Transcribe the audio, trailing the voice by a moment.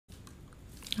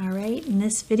All right, in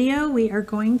this video we are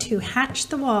going to hatch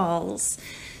the walls.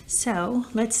 So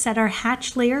let's set our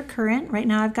hatch layer current. Right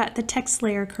now I've got the text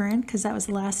layer current because that was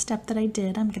the last step that I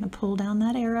did. I'm going to pull down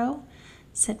that arrow,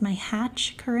 set my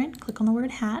hatch current, click on the word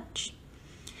hatch.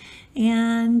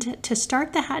 And to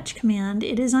start the hatch command,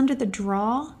 it is under the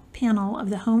draw panel of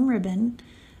the home ribbon.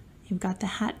 You've got the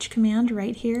hatch command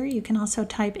right here. You can also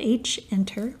type H,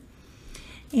 enter.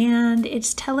 And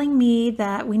it's telling me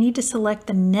that we need to select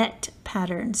the net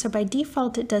pattern. So by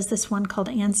default, it does this one called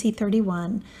ANSI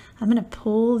 31. I'm going to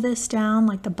pull this down,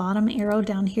 like the bottom arrow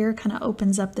down here kind of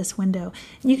opens up this window.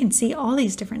 And you can see all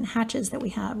these different hatches that we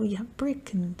have. We have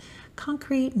brick and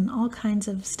concrete and all kinds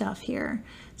of stuff here.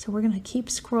 So we're going to keep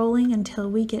scrolling until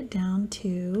we get down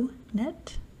to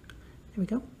net. There we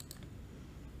go.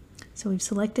 So we've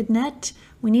selected net.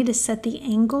 We need to set the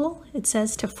angle, it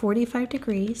says, to 45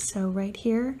 degrees. So right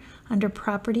here under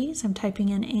properties, I'm typing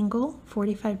in angle,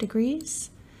 45 degrees.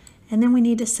 And then we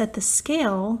need to set the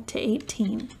scale to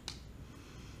 18.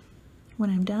 When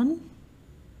I'm done,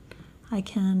 I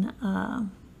can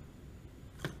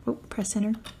press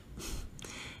enter.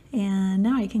 And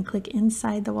now I can click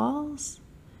inside the walls.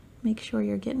 Make sure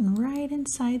you're getting right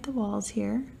inside the walls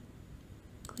here.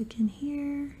 Click in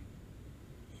here.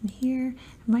 And here,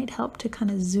 it might help to kind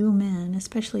of zoom in,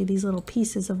 especially these little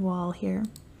pieces of wall here.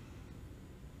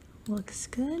 Looks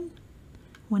good.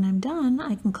 When I'm done,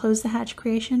 I can close the hatch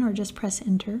creation or just press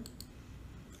enter.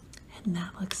 And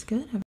that looks good.